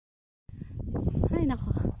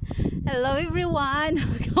Hello everyone!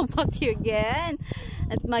 Welcome back here again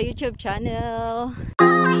at my YouTube channel.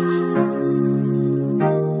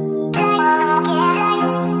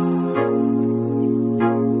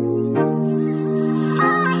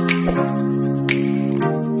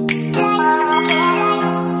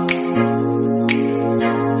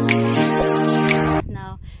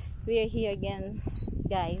 Now, we are here again,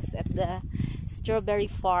 guys, at the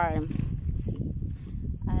strawberry farm.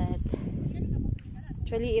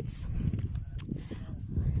 Actually, it's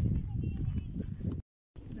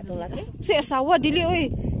si asawa dili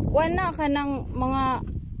oy. Wana ka ng mga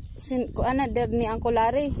kuana der ni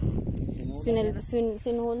angkolari.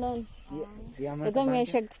 Sinulon. Dagang may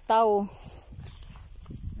siya tao.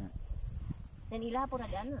 Nan ila po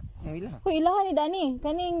na dana. Ko ilahan ni dani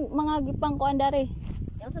kaning mga gipang kuan dare.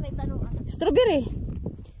 Yang sa may tanong Strawberry.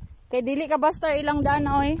 Kay dili ka basta ilang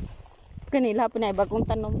dana oy. Kanila po na bagong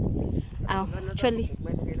tanom. Actually.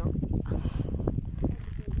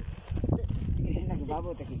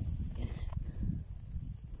 Babo taki.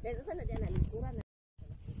 Dahil sa na dyan na likuran na.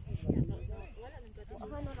 Wala nang kato.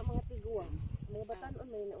 Ano na mga tiguan. Mga batanon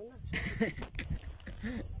may nauna.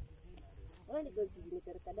 Wala ni gold si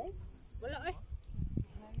Juniper ka day? Wala eh.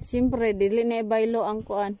 Siyempre dili na ibaylo ang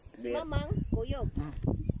kuan. Si Mamang kuyog.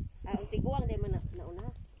 Ang tiguang day man nauna.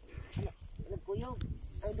 Ano nagkuyog.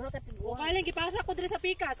 Ang duha ka tiguang. Kailan gipasa ko diri sa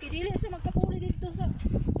pikas kay dili siya magkapuli dito sa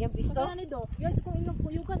yang pisto. Ano ni do? Yan kung ilang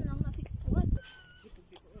kuyugan lang nasi kuan.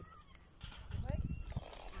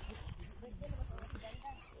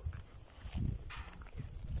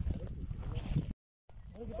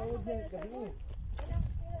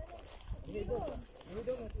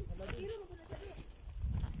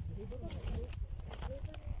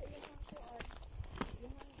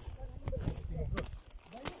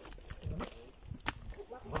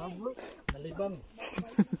 Nalibang.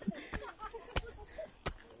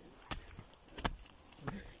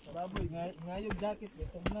 Baboy ngayog jacket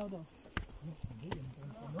ito mlaw daw.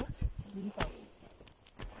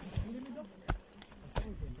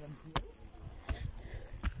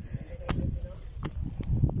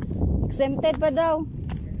 Exempted pa daw.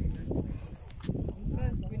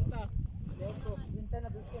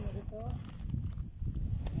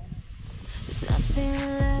 Nothing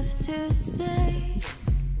left to say,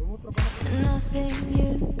 nothing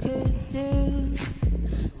you could do.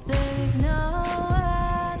 There is no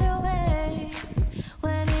other way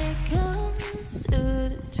when it comes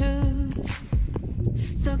to the truth.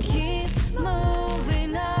 So keep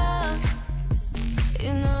moving on,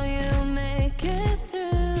 you know you'll make it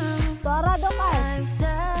through. Para daw kay. I've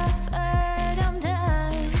suffered, I'm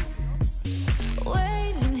done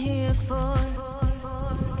waiting here for you.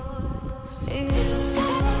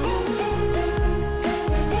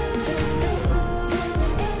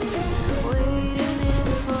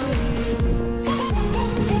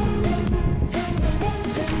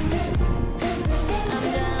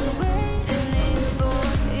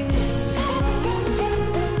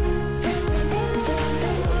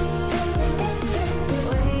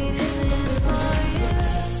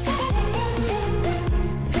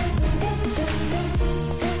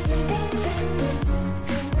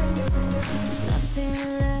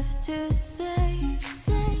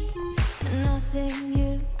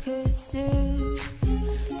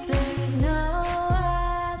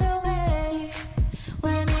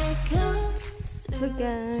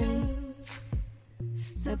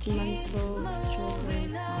 At Manso strawberry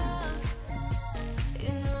farm.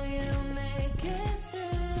 You know you'll make it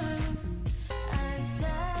through. I've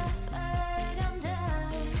suffered, I'm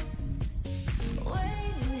done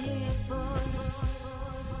waiting here for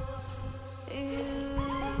you.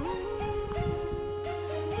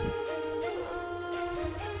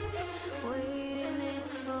 Waiting here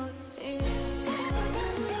for you.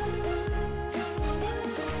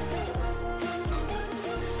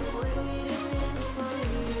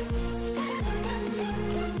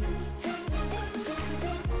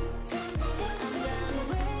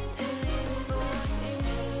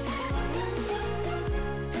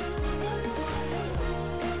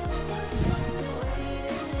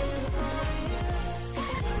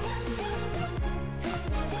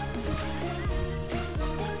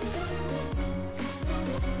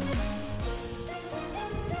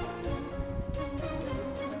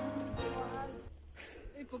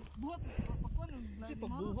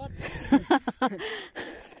 Pagbuhat.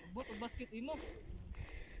 Buhat basket imo.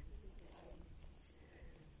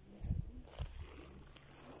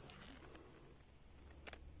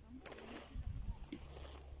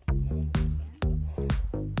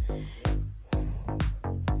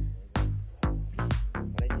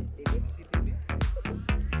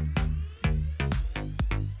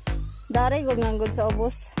 Daray gud nga gud sa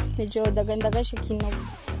ubos. Medyo dagan-dagan siya kinog.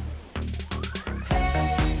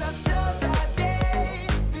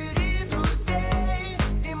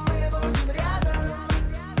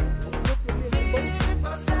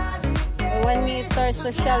 Oh, 1 meter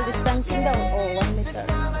social distancing daw. Oh, 1 meter.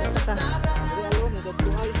 At saka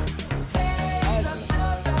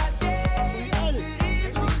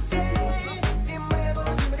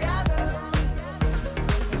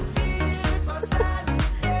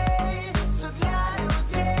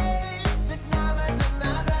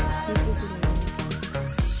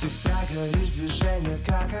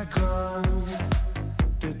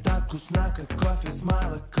Ты так вкусна, как кофе с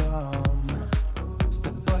молоком. С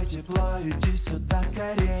тобой тепло, иди сюда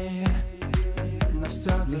скорее. На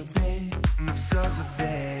все забей, на все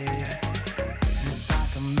забей. Не так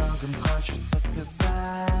о многом хочется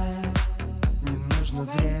сказать. Не нужно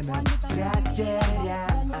время зря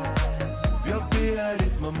терять. Бьет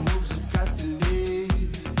ритмом музыка сильней.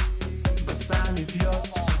 Басами пьет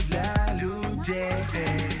все для людей.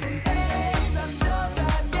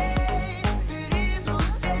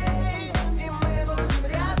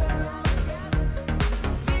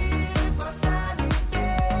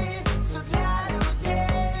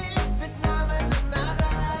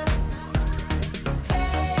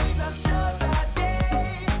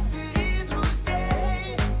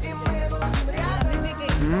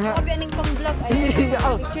 Abi aning pang vlog ay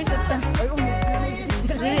pictures of ta.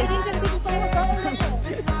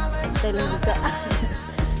 Tell me ka.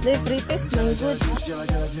 Dai free test lang good.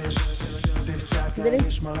 Ты вся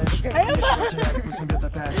горишь, малышка. Мы себе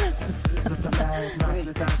опять заставляет нас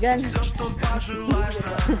летать. Все, что пожелаешь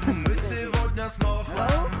нам, мы сегодня снова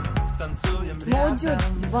танцуем рядом.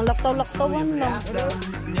 Laktaw-laktawan lang.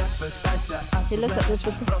 Не пытайся осознать,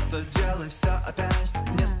 просто делай все опять.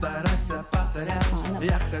 Не старайся повторять,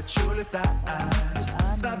 я хочу летать.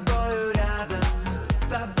 С тобою рядом, с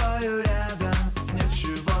тобою рядом.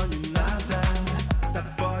 Ничего не надо, с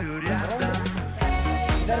тобою рядом.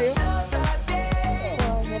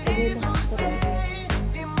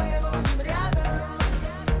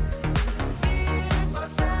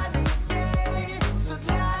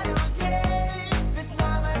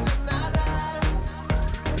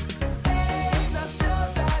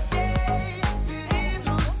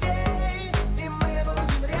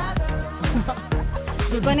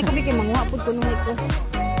 Iba ni kami kay manguha pud kuno ito.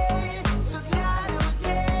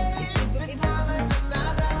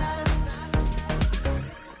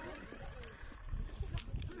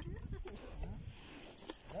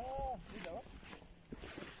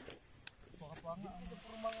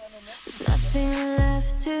 There's nothing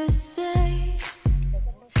left to say,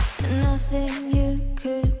 nothing you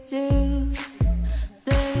could do.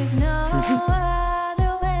 There is no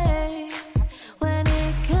other way when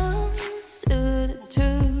it comes to the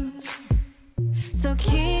truth. So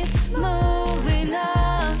keep moving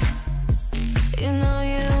on. You know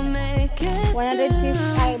you make it 150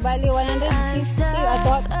 ay bali 150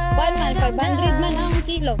 ato ban man 500 man ang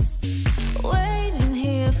kilo. waiting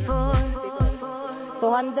here for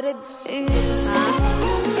 200 you.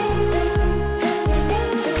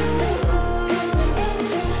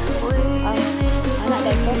 anak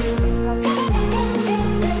dai ko.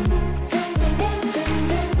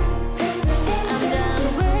 I'm done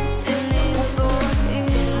waiting for you.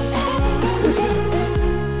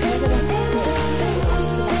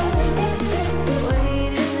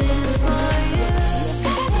 Waiting for you.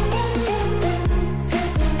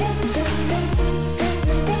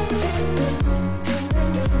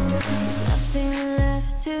 There's nothing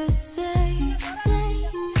left to say,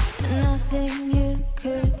 nothing you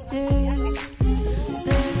could do.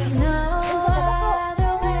 There is no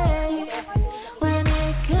other way when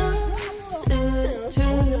it comes to the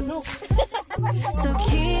truth. So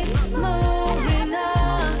keep moving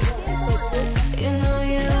on. You know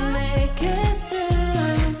you make it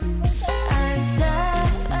through. I'm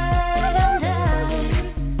suffered and died,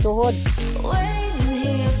 Tuhod. waiting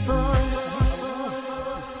here for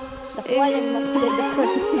Dakuha yan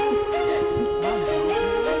magdadakot.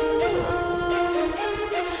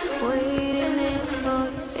 waiting here for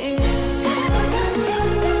you. Waiting here for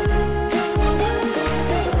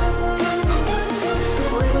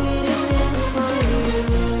you.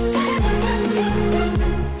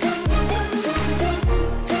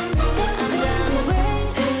 I'm done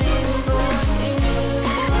waiting here for you.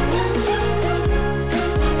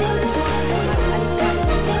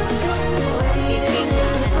 Waiting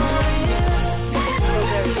here for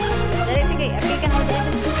you.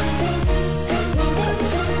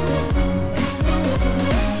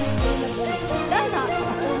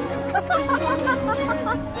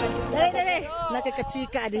 Dali.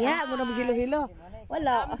 Nakakachika diha mo na maghilo-hilo.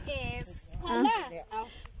 Wala. Hala.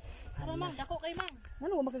 Tara mang, dako kay mang.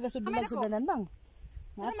 Ano mo makagasudlan mang?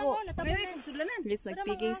 Tara mang, natabon na. Please,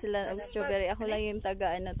 nagpicking sila ng strawberry. Ako lang yung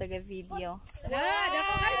taga video.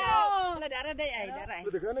 Dako kayo.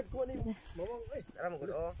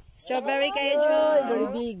 Strawberry kayo, Joy. Very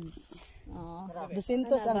big. Oh. 200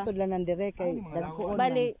 ang sudlanan dire kay dagkuon.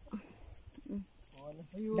 Bali.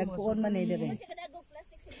 Dagkuon man ni dire.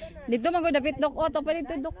 Dito magod dapit dok oto pa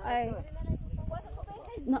dito dok ay.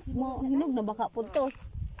 Na mo hinog na baka punto.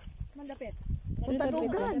 Mandapit. Punta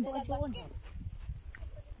dugan.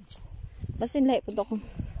 Basin lay punto ko.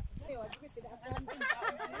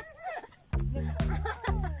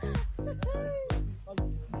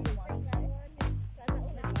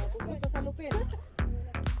 Sa lupin.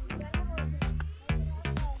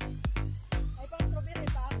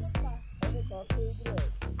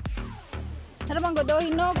 Tara bang godo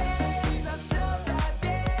hinog.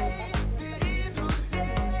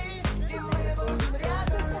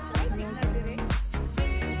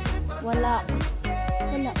 Wala.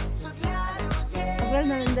 Well,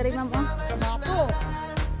 nalandari ma'am oh. Sa bato.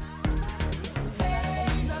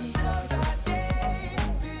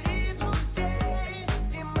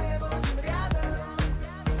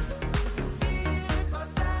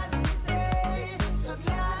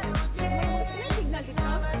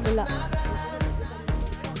 Wala.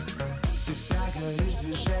 Ты вся горишь,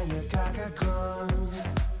 движение как огонь.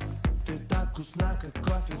 Ты так вкусна, как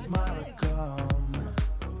кофе с молоком.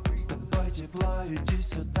 С тобой тепло, иди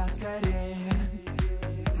сюда скорее.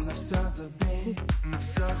 На все забей, на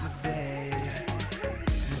все забей.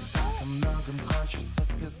 Мне так о многом хочется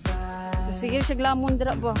сказать. Sige siya glamon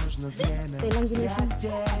dira ba. Нужно время Tailang ginising.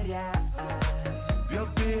 терять. Бьет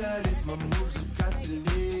биоритма, музыка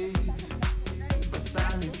сильней.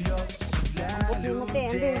 Басами бьет все для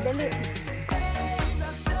людей. Dali.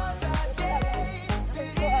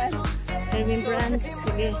 Remembrance.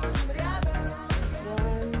 Sige.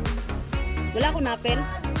 Wala akong napel.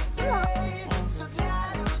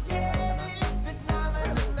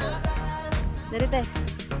 Dari tayo.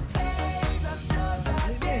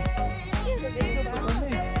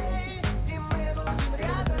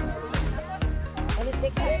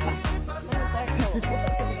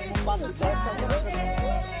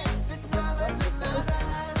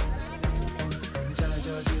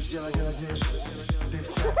 Делай движ. Ты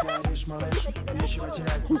вся горишь, малыш. Нечего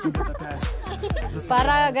терять, пусть будет опять.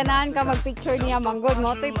 Para ganahan ka mag-picture niya, manggod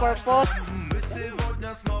mo. Ito'y purpose. Мы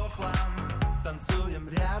сегодня снова флам.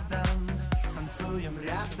 Танцуем рядом, танцуем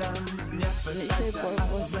рядом. Не пытайся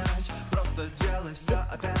осознать, просто делай все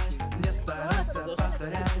опять. Не старайся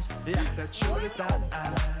повторять, я хочу летать.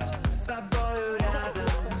 С тобою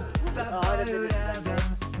рядом, с тобою рядом.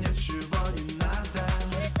 Ничего не надо,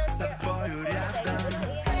 с тобою рядом.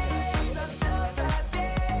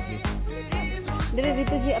 Dili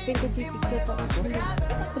dito G, apin ko G, picture pa.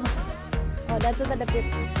 Oh, dato ta dapit.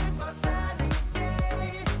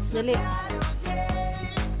 Dali.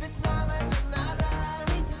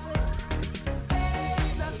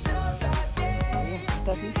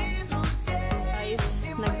 Guys,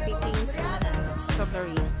 nagpicking sila ng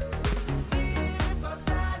strawberry.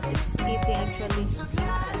 It's eating actually.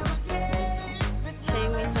 Siya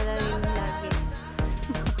yung may salarin lagi.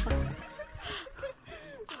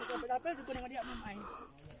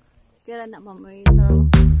 Kaya na mamoy pero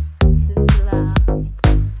dun sila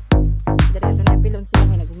dari ito na pilon sila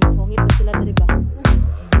may nagungit-hungit na sila dari ba